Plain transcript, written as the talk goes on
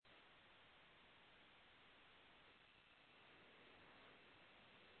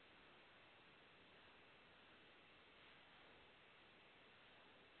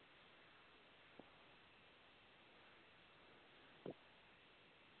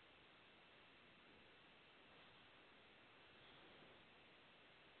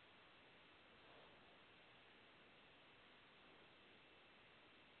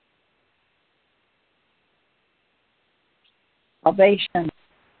salvation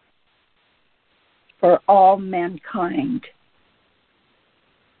for all mankind.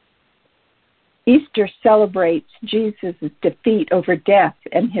 Easter celebrates Jesus' defeat over death,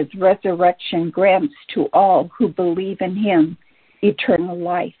 and his resurrection grants to all who believe in him eternal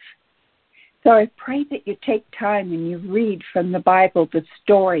life. So I pray that you take time and you read from the Bible the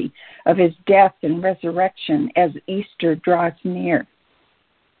story of his death and resurrection as Easter draws near.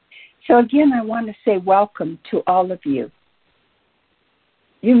 So again, I want to say welcome to all of you.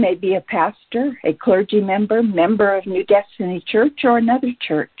 You may be a pastor, a clergy member, member of New Destiny Church or another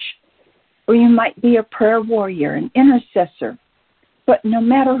church. Or you might be a prayer warrior, an intercessor. But no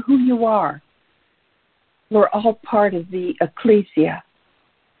matter who you are, we're all part of the ecclesia,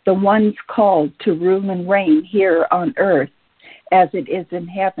 the ones called to rule and reign here on earth as it is in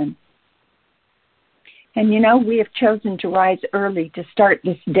heaven. And we have chosen to rise early to start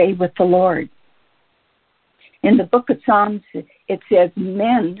this day with the Lord. In the book of Psalms, it says,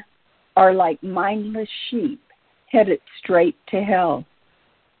 men are like mindless sheep headed straight to hell.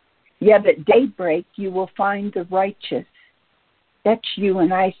 Yet at daybreak you will find the righteous. That's you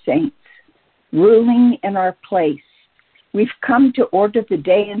and I, saints, ruling in our place. We've come to order the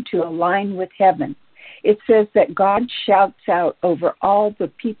day and to align with heaven. It says that God shouts out over all the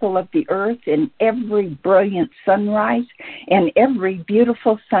people of the earth in every brilliant sunrise and every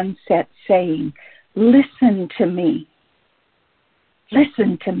beautiful sunset, saying, listen to me.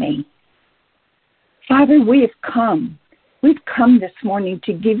 Listen to me. Father, we have come. We've come this morning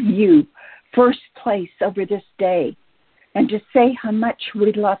to give you first place over this day and to say how much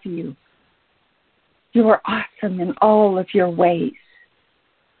we love you. You are awesome in all of your ways,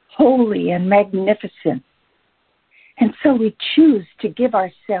 holy and magnificent. And so we choose to give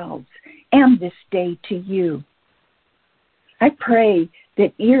ourselves and this day to you. I pray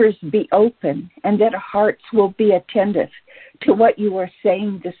that ears be open and that hearts will be attentive to what you are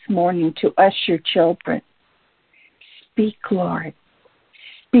saying this morning to us, your children. Speak, Lord.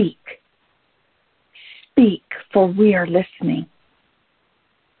 Speak. Speak, for we are listening.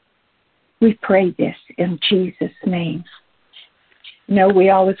 We pray this in Jesus' name. We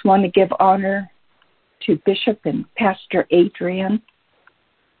always want to give honor to Bishop and Pastor Adrian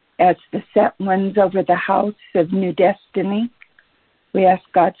as the set ones over the house of New Destiny. We ask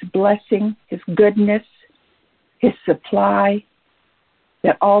God's blessing, his goodness, his supply,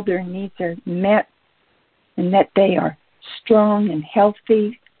 that all their needs are met and that they are strong and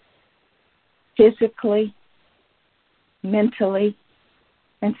healthy physically, mentally,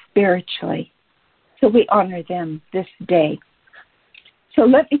 and spiritually. So we honor them this day. So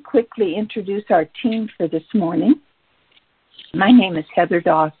let me quickly introduce our team for this morning. My name is Heather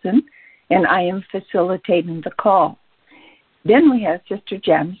Dawson, and I am facilitating the call. Then we have Sister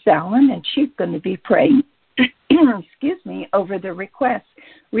Janice Allen, and she's going to be praying over the requests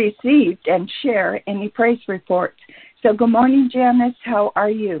received and share any praise reports. So good morning, Janice. How are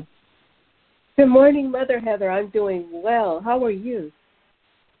you? Good morning, Mother Heather. I'm doing well. How are you?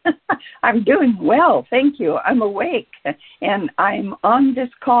 I'm doing well. Thank you. I'm awake, and I'm on this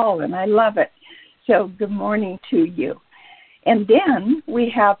call, and I love it. So good morning to you. And then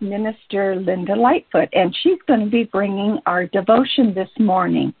we have Minister Linda Lightfoot, and she's going to be bringing our devotion this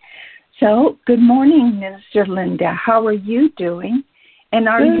morning. So good morning, Minister Linda. How are you doing? And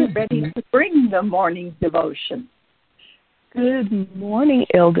are you ready to bring the morning devotion? Good morning,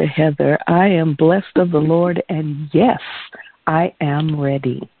 Elder Heather. I am blessed of the Lord, and yes, I am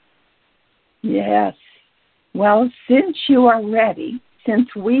ready. Yes. Well, since you are ready,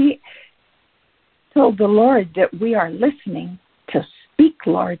 since we told the Lord that we are listening to speak,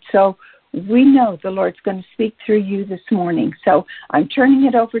 Lord, so we know the Lord's going to speak through you this morning. So I'm turning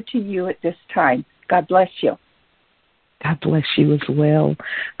it over to you at this time. God bless you. God bless you as well.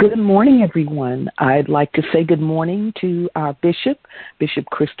 Good morning, everyone. I'd like to say good morning to our Bishop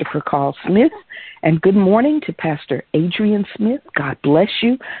Christopher Carl Smith, and good morning to Pastor Adrian Smith. God bless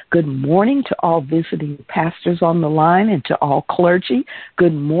you. Good morning to all visiting pastors on the line and to all clergy.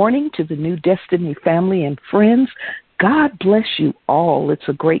 Good morning to the New Destiny family and friends. God bless you all. It's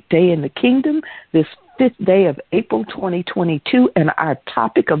a great day in the kingdom, this 5th day of April 2022, and our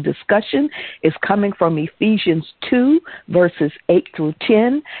topic of discussion is coming from Ephesians 2, verses 8 through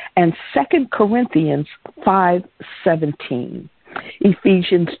 10, and 2 Corinthians 5:17.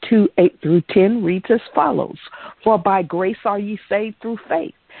 Ephesians 2, 8 through 10 reads as follows: For by grace are ye saved through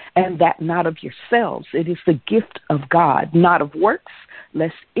faith, and that not of yourselves. It is the gift of God, not of works,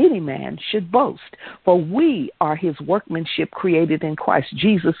 lest any man should boast. For we are his workmanship, created in Christ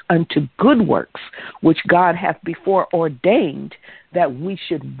Jesus unto good works, which God hath before ordained that we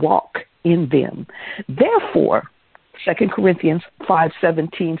should walk in them. Therefore, 2 Corinthians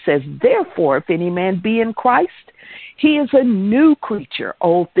 5:17 says, therefore, if any man be in Christ, he is a new creature.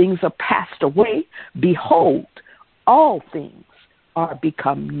 Old things are passed away. Behold, all things are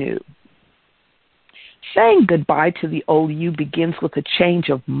become new. Saying goodbye to the old you begins with a change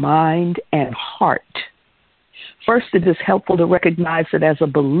of mind and heart. First, it is helpful to recognize that as a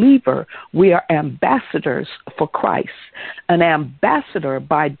believer, we are ambassadors for Christ. An ambassador,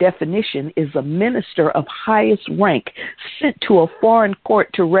 by definition, is a minister of highest rank sent to a foreign court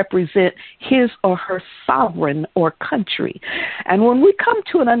to represent his or her sovereign or country. And when we come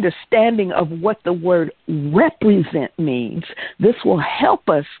to an understanding of what the word represent means, this will help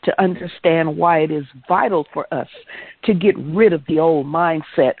us to understand why it is vital for us to get rid of the old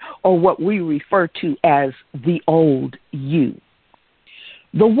mindset, or what we refer to as the old you.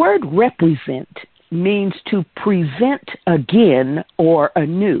 The word represent means to present again or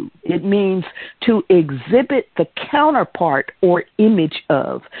anew. It means to exhibit the counterpart or image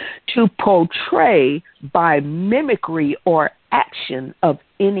of, to portray by mimicry or action of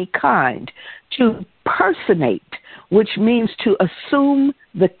any kind, to personate, which means to assume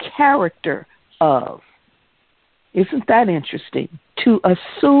the character of. Isn't that interesting? To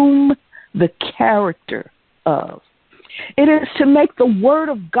assume the character of. It is to make the Word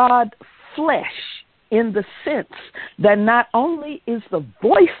of God flesh, in the sense that not only is the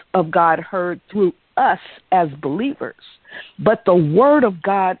voice of God heard through us as believers, but the Word of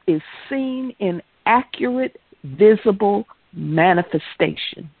God is seen in accurate, visible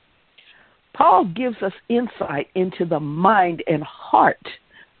manifestation. Paul gives us insight into the mind and heart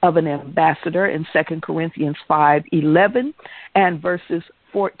of an ambassador in 2 Corinthians 5:11 and verses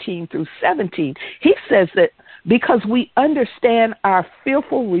 14 through 17. He says that because we understand our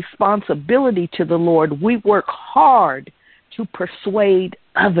fearful responsibility to the Lord, we work hard to persuade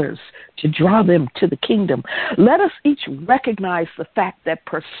others, to draw them to the kingdom. Let us each recognize the fact that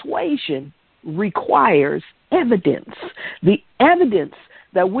persuasion requires evidence. The evidence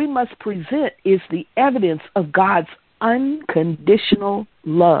that we must present is the evidence of God's unconditional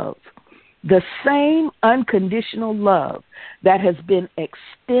love. The same unconditional love that has been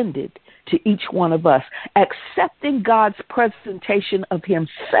extended to each one of us, accepting God's presentation of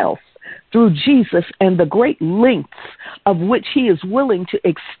himself through Jesus and the great lengths of which he is willing to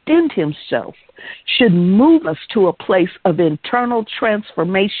extend himself, should move us to a place of internal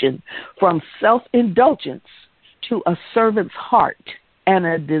transformation from self-indulgence to a servant's heart and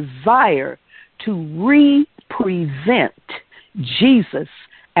a desire to represent Jesus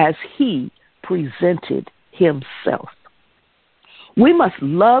as he presented himself. We must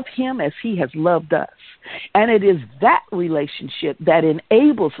love him as he has loved us. And it is that relationship that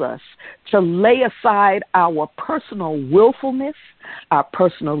enables us to lay aside our personal willfulness, our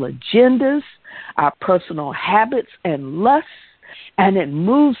personal agendas, our personal habits and lusts, and it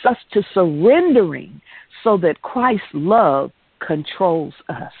moves us to surrendering so that Christ's love controls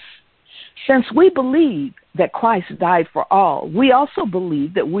us. Since we believe that Christ died for all, we also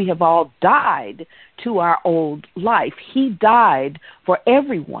believe that we have all died to our old life. He died for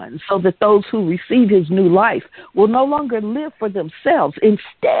everyone so that those who receive his new life will no longer live for themselves.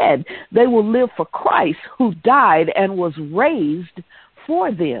 Instead, they will live for Christ, who died and was raised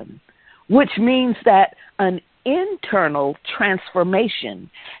for them, which means that an internal transformation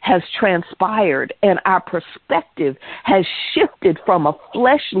has transpired and our perspective has shifted from a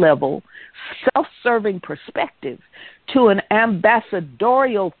flesh level, self-serving perspective to an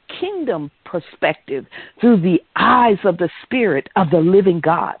ambassadorial kingdom perspective through the eyes of the Spirit of the living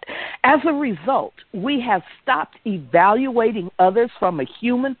God. As a result, we have stopped evaluating others from a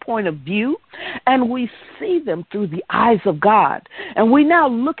human point of view, and we see them through the eyes of God. And we now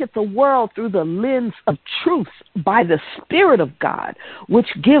look at the world through the lens of truth by the Spirit of God, which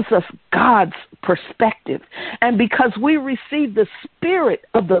gives us God's perspective. And because we receive the Spirit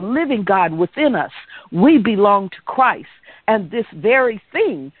of the living God within us, we belong to Christ. And this very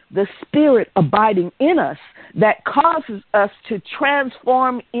thing, the Spirit abiding in us, that causes us to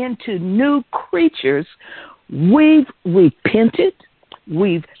transform into new creatures, we've repented,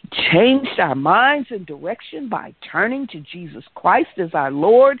 we've changed our minds and direction by turning to Jesus Christ as our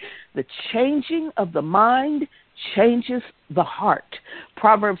Lord. The changing of the mind changes the heart.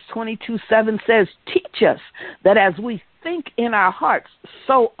 Proverbs 22:7 says, teach us that as we think in our hearts,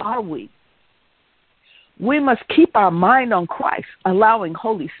 so are we. We must keep our mind on Christ, allowing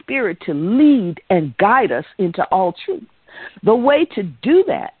Holy Spirit to lead and guide us into all truth. The way to do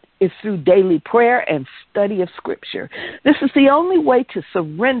that is through daily prayer and study of Scripture. This is the only way to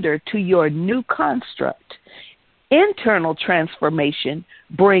surrender to your new construct. Internal transformation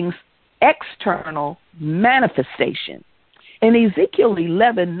brings external manifestation. In Ezekiel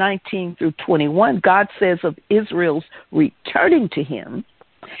 11:19 through 21, God says of Israel's returning to him,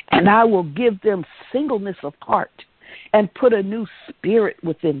 and I will give them singleness of heart and put a new spirit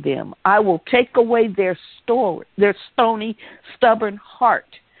within them. I will take away their stony, stubborn heart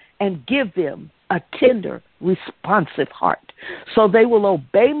and give them a tender, responsive heart. So they will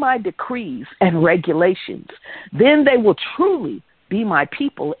obey my decrees and regulations. Then they will truly be my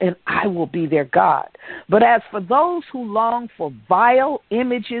people, and I will be their God. But as for those who long for vile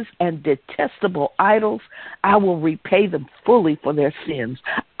images and detestable idols, I will repay them fully for their sins.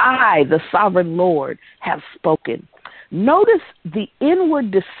 I, the sovereign Lord, have spoken. Notice the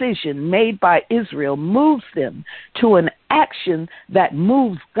inward decision made by Israel moves them to an action that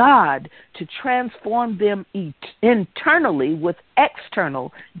moves God to transform them internally with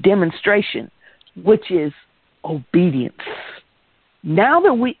external demonstration, which is obedience. Now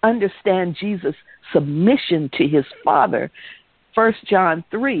that we understand Jesus' submission to his Father, 1 John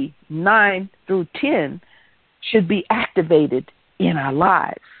 3:9 through 10 should be activated in our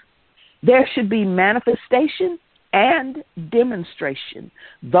lives. There should be manifestation and demonstration.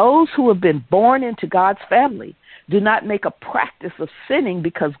 Those who have been born into God's family do not make a practice of sinning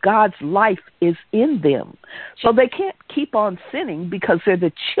because God's life is in them. So they can't keep on sinning because they're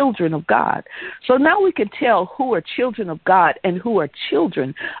the children of God. So now we can tell who are children of God and who are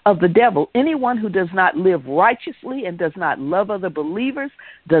children of the devil. Anyone who does not live righteously and does not love other believers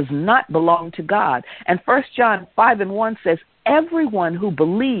does not belong to God. And 1 John 5:1 says, everyone who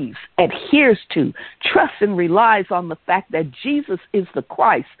believes, adheres to, trusts, and relies on the fact that Jesus is the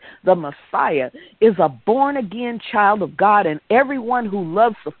Christ, the Messiah, is a born-again child of God, and everyone who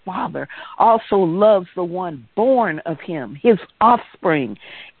loves the Father also loves the one born of him, his offspring.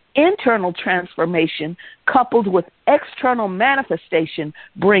 Internal transformation coupled with external manifestation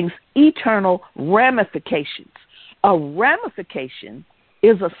brings eternal ramifications. A ramification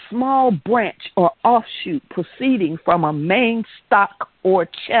is a small branch or offshoot proceeding from a main stock or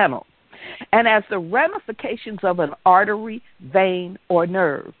channel, and as the ramifications of an artery, vein, or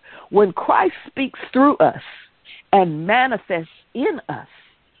nerve. When Christ speaks through us and manifests in us,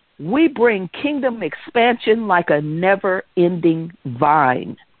 we bring kingdom expansion like a never-ending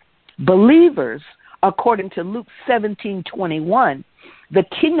vine. Believers, according to Luke 17:21, the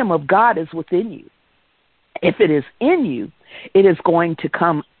kingdom of God is within you. If it is in you, it is going to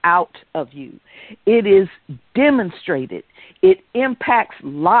come out of you. It is demonstrated. It impacts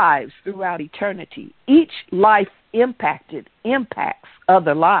lives throughout eternity. Each life impacted impacts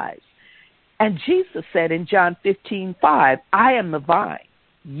other lives. And Jesus said in John 15:5, I am the vine,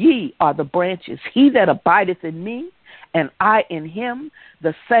 ye are the branches. He that abideth in me, and I in him,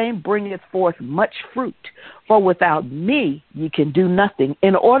 the same bringeth forth much fruit. For without me ye can do nothing.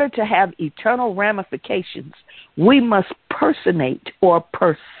 In order to have eternal ramifications, we must personate or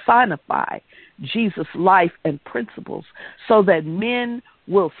personify Jesus' life and principles so that men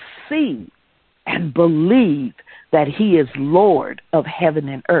will see and believe that he is Lord of heaven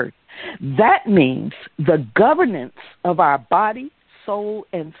and earth. That means the governance of our body, soul,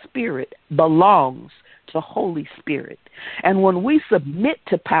 and spirit belongs to Holy Spirit. And when we submit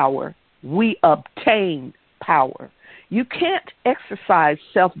to power, we obtain power. You can't exercise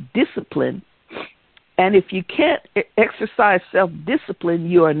self-discipline, and if you can't exercise self-discipline,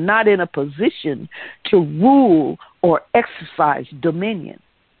 you are not in a position to rule or exercise dominion.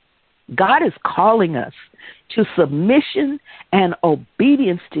 God is calling us to submission and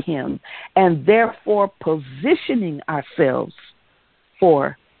obedience to him, and therefore positioning ourselves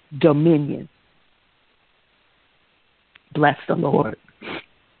for dominion. Bless the Lord.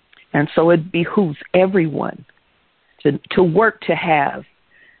 And so it behooves everyone to work to have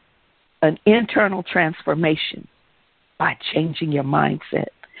an internal transformation by changing your mindset,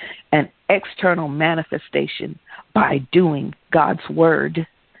 an external manifestation by doing God's word,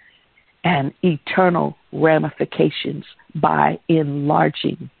 and eternal ramifications by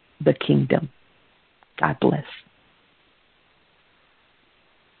enlarging the kingdom. God bless.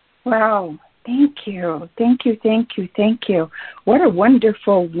 Wow. Thank you. Thank you, thank you, thank you. What a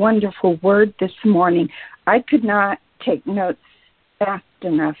wonderful, wonderful word this morning. I could not take notes fast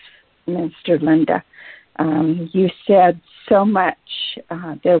enough, Minister Linda. You said so much.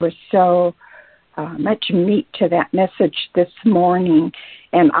 There was so much meat to that message this morning.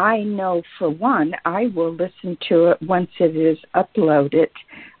 And I know, for one, I will listen to it once it is uploaded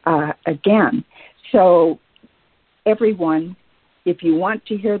again. So everyone, if you want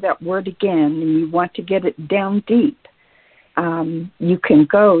to hear that word again and you want to get it down deep, you can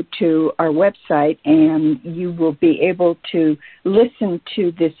go to our website and you will be able to listen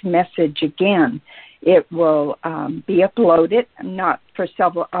to this message again. It will be uploaded, not for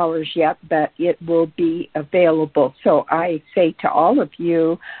several hours yet, but it will be available. So I say to all of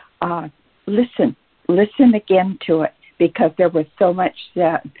you, listen again to it, because there was so much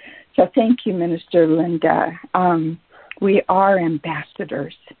said. So thank you, Minister Linda. We are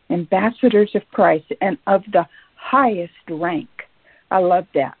ambassadors of Christ, and of the highest rank. I love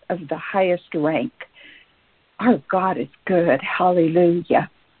that, of the highest rank. Our God is good. Hallelujah.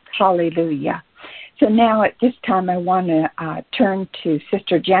 Hallelujah. So now at this time I want to turn to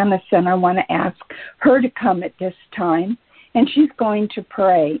Sister Janice, and I want to ask her to come at this time, and she's going to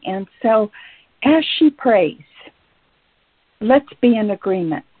pray. And so as she prays, let's be in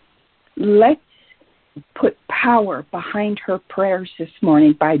agreement. Let's put power behind her prayers this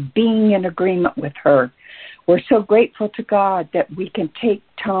morning by being in agreement with her. We're so grateful to God that we can take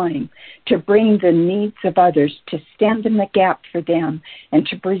time to bring the needs of others, to stand in the gap for them, and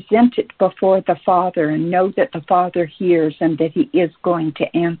to present it before the Father and know that the Father hears and that He is going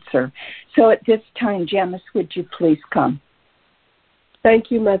to answer. So at this time, Janice, would you please come?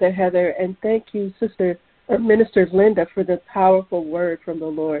 Thank you, Mother Heather, and thank you, Minister Linda, for the powerful word from the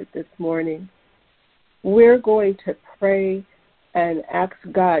Lord this morning. We're going to pray and ask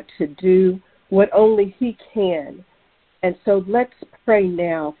God to do what only He can. And so let's pray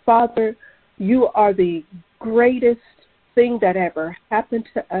now. Father, you are the greatest thing that ever happened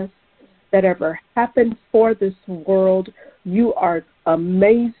to us, that ever happened for this world. You are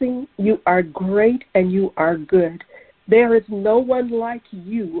amazing, you are great, and you are good. There is no one like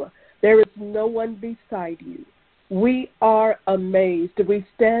you. There is no one beside you. We are amazed. We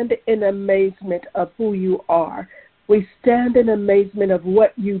stand in amazement of who you are. We stand in amazement of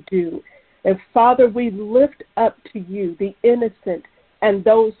what you do. And Father, we lift up to you the innocent and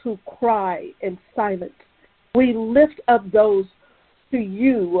those who cry in silence. We lift up those to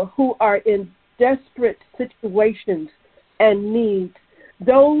you who are in desperate situations and needs,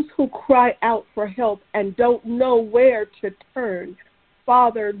 those who cry out for help and don't know where to turn.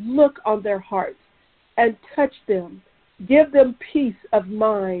 Father, look on their hearts and touch them. Give them peace of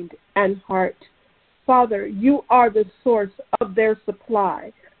mind and heart. Father, you are the source of their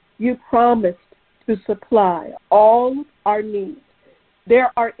supply. You promised to supply all our needs.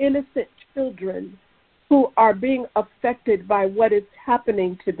 There are innocent children who are being affected by what is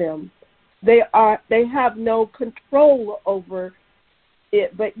happening to them. They have no control over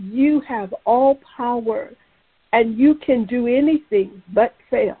it, but you have all power, and you can do anything but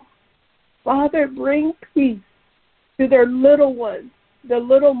fail. Father, bring peace to their little ones, the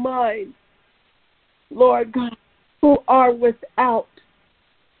little minds, Lord God, who are without.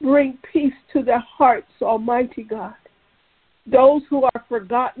 Bring peace to their hearts, Almighty God. Those who are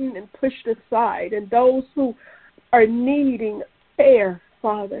forgotten and pushed aside, and those who are needing care,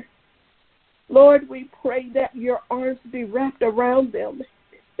 Father. Lord, we pray that your arms be wrapped around them,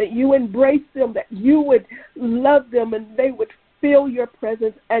 that you embrace them, that you would love them, and they would feel your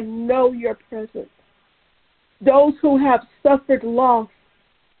presence and know your presence. Those who have suffered loss,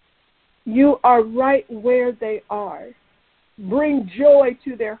 you are right where they are. Bring joy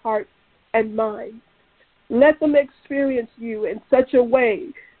to their hearts and minds. Let them experience you in such a way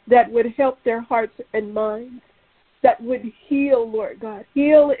that would help their hearts and minds, that would heal, Lord God.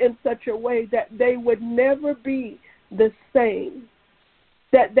 Heal in such a way that they would never be the same,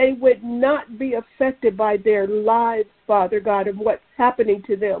 that they would not be affected by their lives, Father God, and what's happening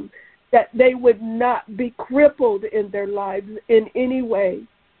to them, that they would not be crippled in their lives in any way.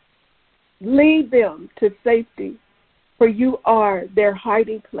 Lead them to safety, for you are their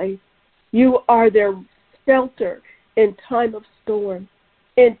hiding place. You are their shelter in time of storm,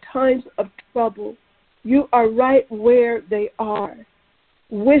 in times of trouble. You are right where they are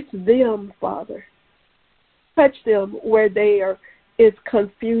with them, Father. Touch them where there is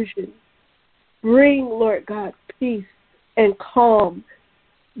confusion. Bring, Lord God, peace and calm.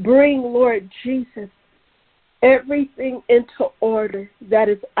 Bring, Lord Jesus, everything into order that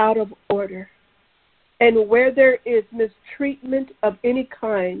is out of order. And where there is mistreatment of any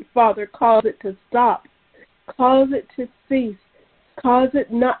kind, Father, cause it to stop. Cause it to cease. Cause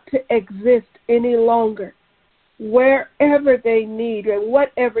it not to exist any longer. Wherever they need and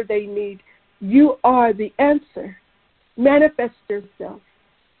whatever they need, you are the answer. Manifest yourself.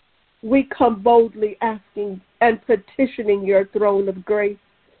 We come boldly asking and petitioning your throne of grace.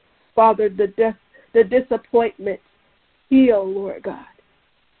 Father, the disappointment, heal, Lord God.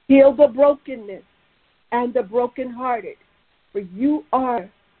 Heal the brokenness and the brokenhearted, for you are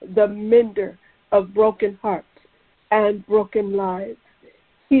the mender of broken hearts. and broken lives.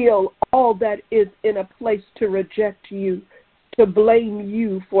 Heal all that is in a place to reject you, to blame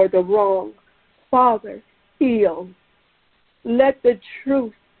you for the wrong. Father, heal. Let the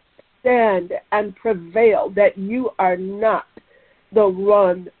truth stand and prevail that you are not the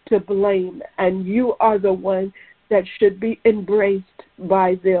one to blame, and you are the one that should be embraced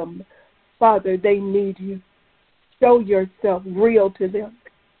by them. Father, they need you. Show yourself real to them.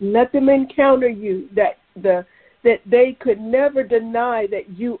 Let them encounter you, that they could never deny that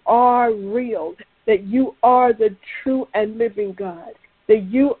you are real, that you are the true and living God, that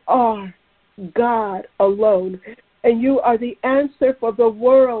you are God alone, and you are the answer for the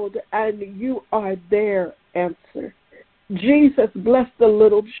world, and you are their answer. Jesus, bless the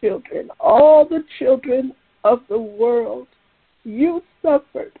little children, all the children of the world. You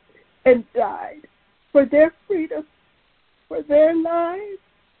suffered and died for their freedom, for their lives,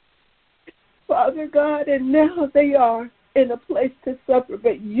 Father God, and now they are in a place to suffer,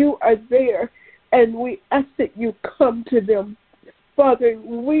 but you are there, and we ask that you come to them. Father,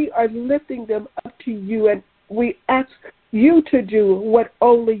 we are lifting them up to you, and we ask you to do what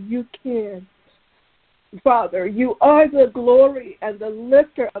only you can. Father, you are the glory and the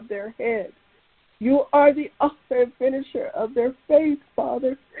lifter of their head. You are the author and finisher of their faith,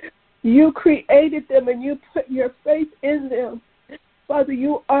 Father. You created them and you put your faith in them. Father,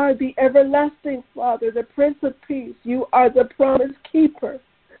 you are the everlasting Father, the Prince of Peace. You are the promise keeper.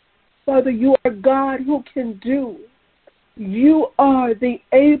 Father, you are God who can do. You are the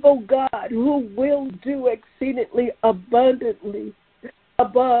able God who will do exceedingly abundantly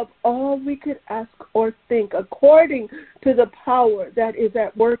above all we could ask or think, according to the power that is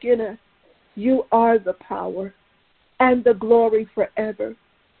at work in us. You are the power and the glory forever.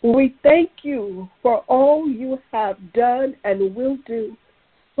 We thank you for all you have done and will do.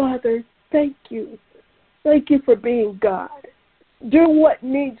 Father, thank you. Thank you for being God. Do what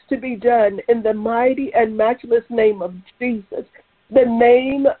needs to be done in the mighty and matchless name of Jesus, the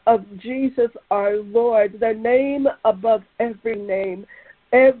name of Jesus our Lord, the name above every name.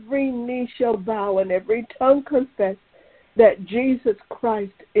 Every knee shall bow and every tongue confess that Jesus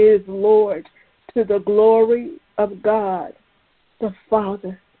Christ is Lord, to the glory of God the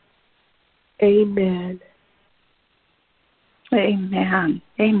Father. Amen. Amen.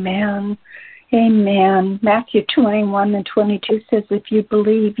 Amen. Amen. Matthew 21:22 says, if you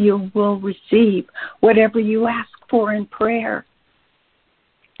believe, you will receive whatever you ask for in prayer.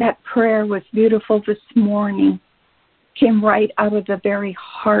 That prayer was beautiful this morning. Came right out of the very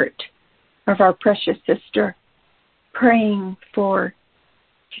heart of our precious sister, praying for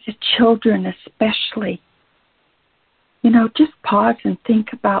the children especially. You know, just pause and think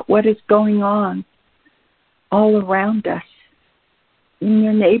about what is going on all around us, in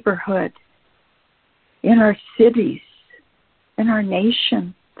your neighborhood, in our cities, in our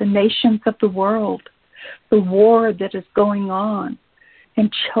nation, the nations of the world, the war that is going on,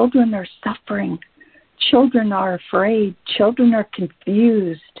 and children are suffering. Children are afraid. Children are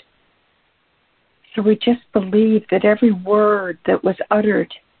confused. So we just believe that every word that was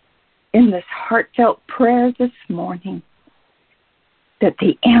uttered in this heartfelt prayer this morning, that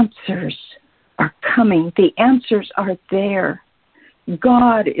the answers are coming. The answers are there.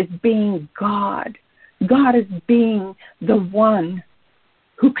 God is being God. God is being the one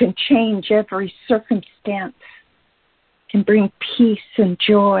who can change every circumstance, can bring peace and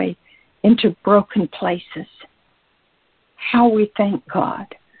joy into broken places. How we thank God,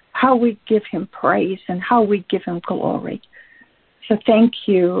 how we give him praise, and how we give him glory. So thank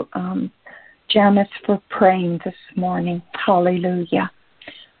you, Janice, for praying this morning. Hallelujah.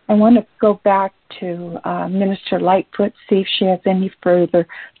 I want to go back to Minister Lightfoot, see if she has any further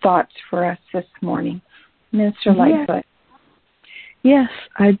thoughts for us this morning. Minister Lightfoot. Yes,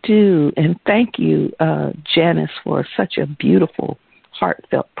 I do. And thank you, Janice, for such a beautiful,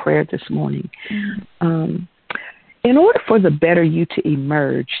 heartfelt prayer this morning. In order for the better you to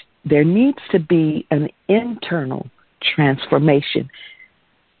emerge, there needs to be an internal transformation.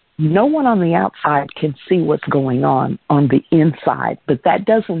 No one on the outside can see what's going on the inside, but that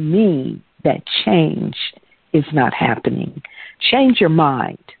doesn't mean that change is not happening. Change your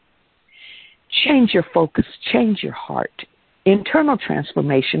mind. Change your focus. Change your heart. Internal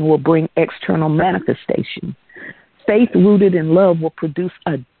transformation will bring external manifestation. Faith rooted in love will produce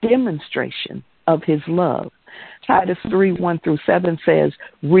a demonstration of his love. Titus 3:1-7 says,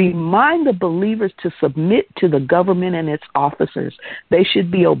 remind the believers to submit to the government and its officers. They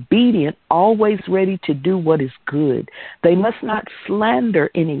should be obedient, always ready to do what is good. They must not slander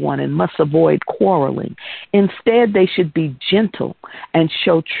anyone and must avoid quarreling. Instead, they should be gentle and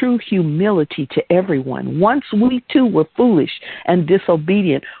show true humility to everyone. Once we too were foolish and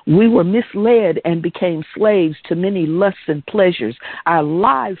disobedient. We were misled and became slaves to many lusts and pleasures. Our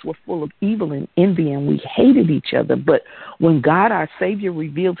lives were full of evil and envy, and we hated each other. But when God, our Savior,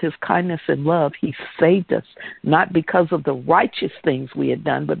 revealed his kindness and love, he saved us, not because of the righteous things we had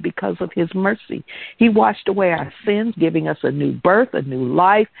done, but because of his mercy. He washed away our sins, giving us a new birth, a new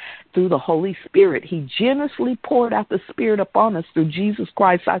life through the Holy Spirit. He generously poured out the Spirit upon us through Jesus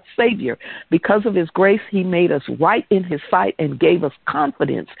Christ, our Savior. Because of his grace, he made us right in his sight and gave us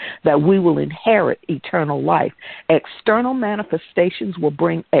confidence that we will inherit eternal life. External manifestations will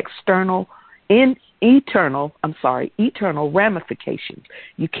bring eternal ramifications.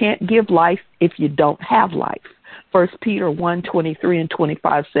 You can't give life if you don't have life. 1 Peter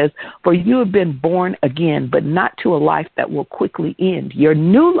 1:23-25 says, for you have been born again, but not to a life that will quickly end. Your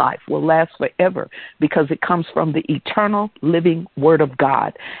new life will last forever because it comes from the eternal living Word of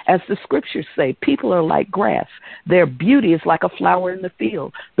God. As the scriptures say, people are like grass. Their beauty is like a flower in the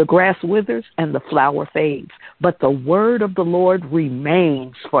field. The grass withers and the flower fades, but the word of the Lord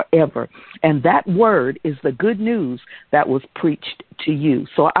remains forever. And that word is the good news that was preached to you.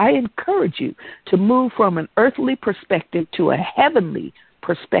 So I encourage you to move from an earthly perspective to a heavenly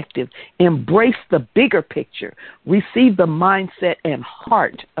perspective. Embrace the bigger picture. Receive the mindset and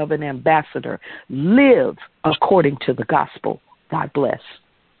heart of an ambassador. Live according to the gospel. God bless.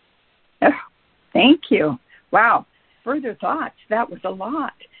 Oh, thank you. Wow. Further thoughts. That was a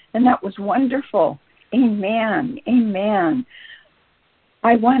lot. And that was wonderful. Amen. Amen.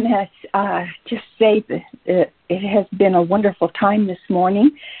 I want to just say that it has been a wonderful time this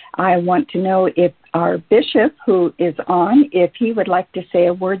morning. I want to know if our bishop, who is on, if he would like to say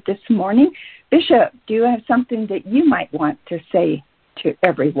a word this morning. Bishop, do you have something that you might want to say to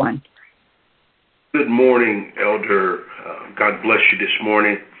everyone? Good morning, Elder. God bless you this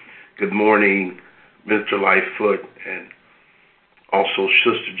morning. Good morning, Mr. Lightfoot, and also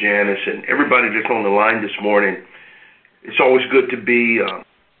Sister Janice, and everybody that's on the line this morning. It's always good to be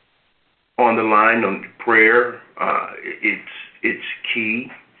on the line on prayer. It's key,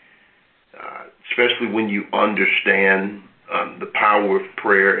 especially when you understand the power of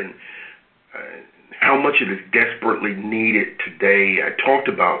prayer and how much it is desperately needed today. I talked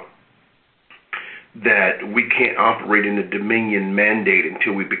about that we can't operate in the dominion mandate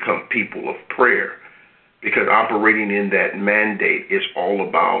until we become people of prayer, because operating in that mandate is all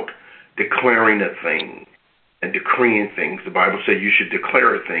about declaring a thing and decreeing things. The Bible says you should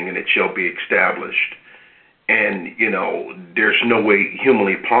declare a thing and it shall be established. And, there's no way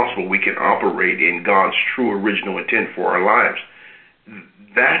humanly possible we can operate in God's true original intent for our lives.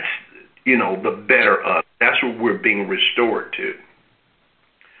 That's, the better us. That's what we're being restored to.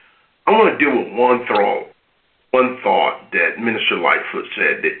 I want to deal with one thought that Minister Lightfoot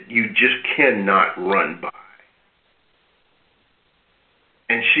said that you just cannot run by.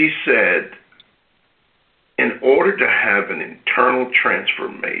 And she said, in order to have an internal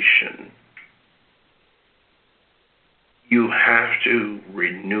transformation, you have to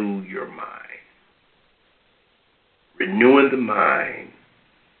renew your mind. Renewing the mind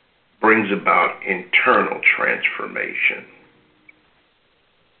brings about internal transformation.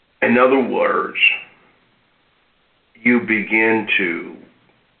 In other words, you begin to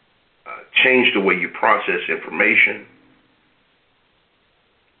change the way you process information.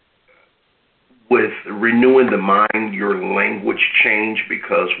 With renewing the mind, your language change,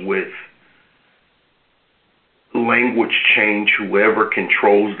 because with language change, whoever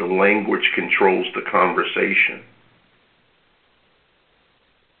controls the language controls the conversation.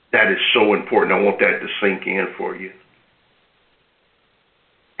 That is so important. I want that to sink in for you.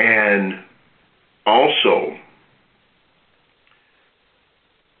 And also,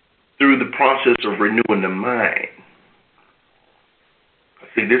 through the process of renewing the mind,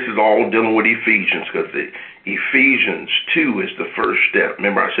 see, this is all dealing with Ephesians, because Ephesians 2 is the first step.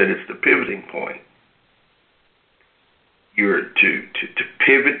 Remember, I said it's the pivoting point. You're to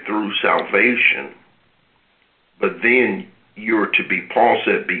pivot through salvation, but then you're to be, Paul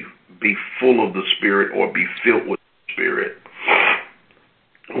said, be full of the Spirit, or be filled with the Spirit.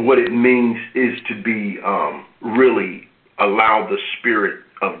 What it means is to be really allow the Spirit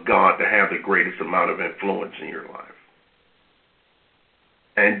of God to have the greatest amount of influence in your life.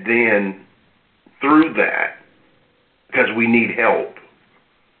 And then through that, because we need help,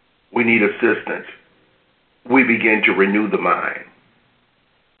 we need assistance, we begin to renew the mind.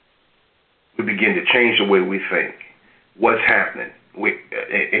 We begin to change the way we think. What's happening with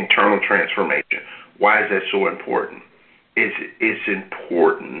internal transformation? Why is that so important? It's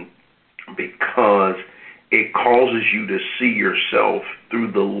important because it causes you to see yourself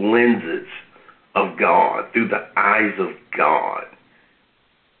through the lenses of God, through the eyes of God.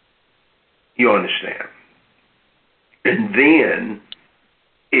 You understand? And then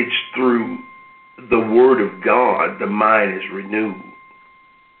it's through the Word of God, the mind is renewed.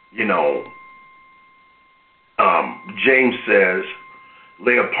 You know, James says,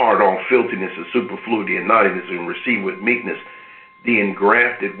 lay apart all filthiness and superfluity and naughtiness and receive with meekness the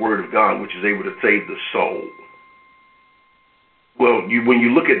engrafted Word of God, which is able to save the soul. Well, when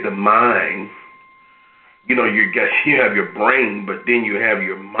you look at the mind, you know, you have your brain, but then you have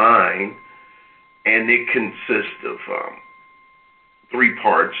your mind, and it consists of three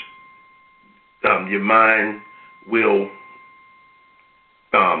parts. Your mind, will,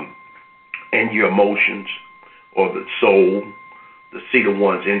 and your emotions, or the soul, the seat of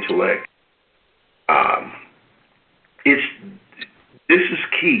one's intellect. This is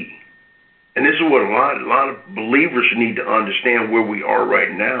key. And this is what a lot of believers need to understand where we are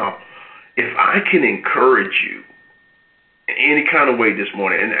right now. If I can encourage you in any kind of way this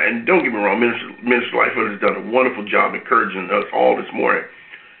morning, and don't get me wrong, Minister Lightfoot has done a wonderful job encouraging us all this morning.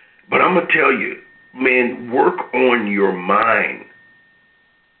 But I'm going to tell you, man, work on your mind.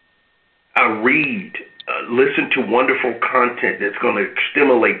 Read, listen to wonderful content that's going to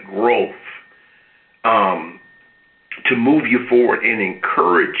stimulate growth, to move you forward and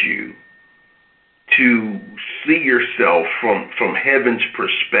encourage you to see yourself from heaven's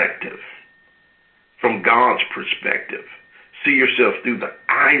perspective, from God's perspective. See yourself through the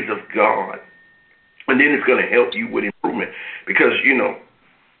eyes of God. And then it's going to help you with improvement. Because, you know,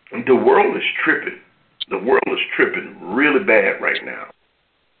 the world is tripping. The world is tripping really bad right now.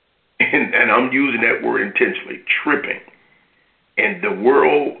 And I'm using that word intentionally, tripping. And the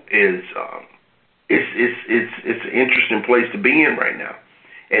world is it's an interesting place to be in right now.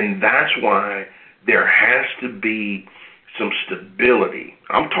 And that's why there has to be some stability.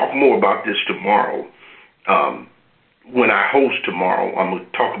 I'm talking more about this tomorrow. When I host tomorrow, I'm going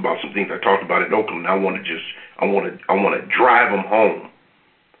to talk about some things I talked about in Oakland. I want to drive them home.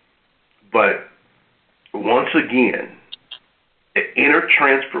 But once again, the inner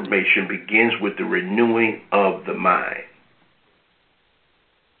transformation begins with the renewing of the mind.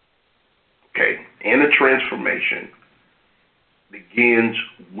 Okay, inner transformation begins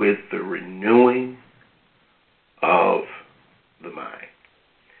with the renewing of the mind.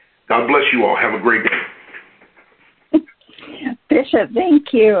 God bless you all. Have a great day. Bishop,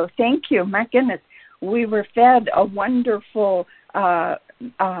 thank you. Thank you. My goodness, we were fed a wonderful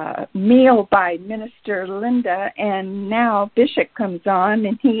meal by Minister Linda, and now Bishop comes on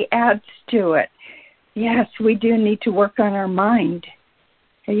and he adds to it. Yes, we do need to work on our mind.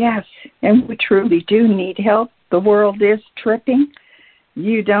 Yes, and we truly do need help. The world is tripping.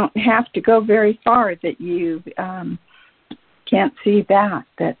 You don't have to go very far that you can't see that,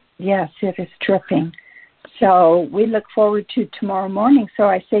 yes, it is tripping. So we look forward to tomorrow morning. So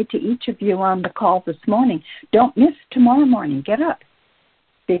I say to each of you on the call this morning, don't miss tomorrow morning. Get up,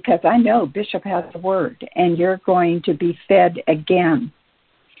 because I know Bishop has a word, and you're going to be fed again.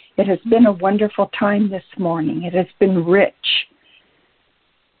 It has been a wonderful time this morning. It has been rich.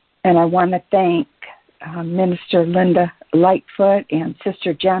 And I want to thank Minister Linda Lightfoot and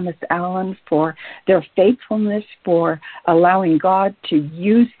Sister Janice Allen for their faithfulness, for allowing God to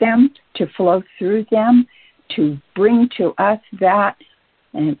use them, to flow through them, to bring to us that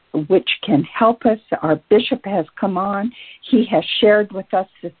which can help us. Our bishop has come on. He has shared with us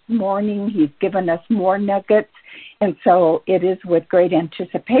this morning. He's given us more nuggets. And so it is with great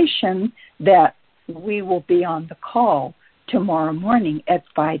anticipation that we will be on the call tomorrow morning at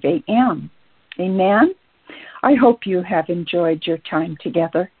 5 a.m. Amen? I hope you have enjoyed your time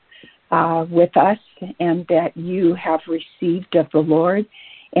together with us, and that you have received of the Lord,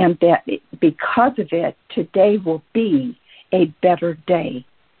 and that because of it, today will be a better day.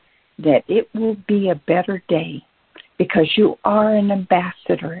 That it will be a better day because you are an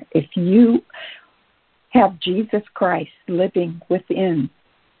ambassador. If you have Jesus Christ living within,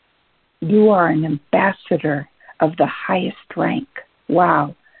 you are an ambassador of the highest rank.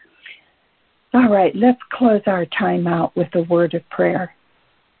 Wow. All right, let's close our time out with a word of prayer.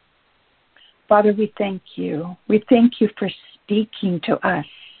 Father, we thank you. We thank you for speaking to us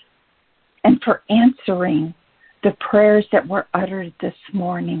and for answering the prayers that were uttered this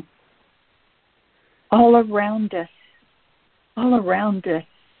morning. All around us,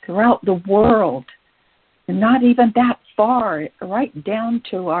 throughout the world, not even that far, right down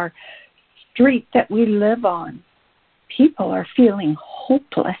to our street that we live on. People are feeling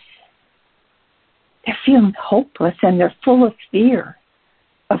hopeless. They're feeling hopeless, and they're full of fear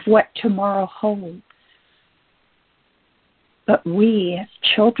of what tomorrow holds. But we, as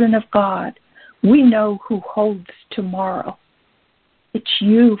children of God, we know who holds tomorrow. It's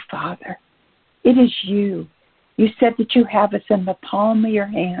you, Father. It is you. You said that you have us in the palm of your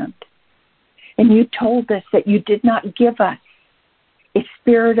hand. And you told us that you did not give us a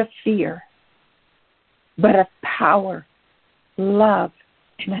spirit of fear, but of power, love,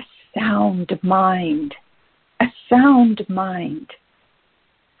 and a sound mind. A sound mind.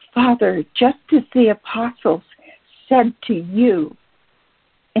 Father, just as the apostles said to you,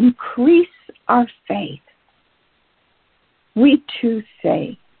 increase our faith. We too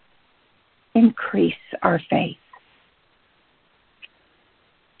say, increase our faith.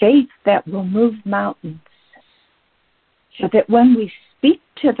 Faith that will move mountains, so that when we speak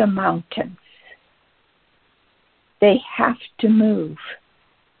to the mountains, they have to move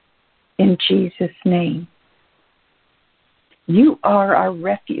in Jesus' name. You are our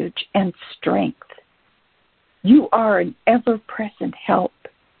refuge and strength. You are an ever-present help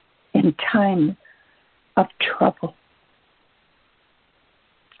in time of trouble.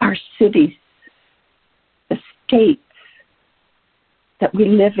 Our cities, the states that we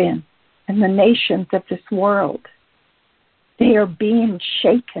live in, and the nations of this world, they are being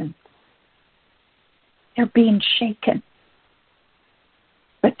shaken. They're being shaken.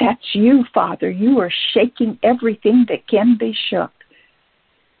 But that's you, Father. You are shaking everything that can be shook.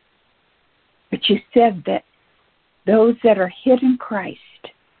 But you said that those that are hid in Christ,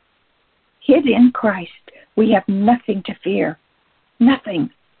 we have nothing to fear. Nothing.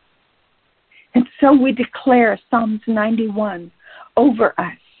 And so we declare Psalms 91 over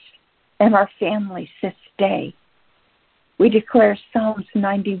us and our families this day. We declare Psalms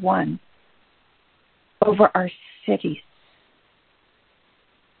 91 over our cities,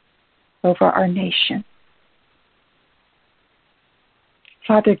 over our nation.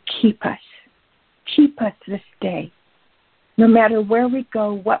 Father, keep us. Keep us this day. No matter where we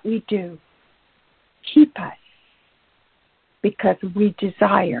go, what we do, keep us, because we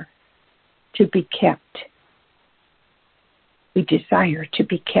desire to be kept. We desire to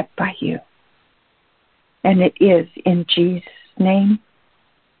be kept by you. And it is in Jesus' name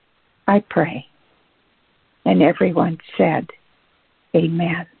I pray. And everyone said,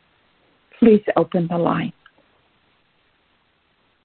 amen. Please open the line.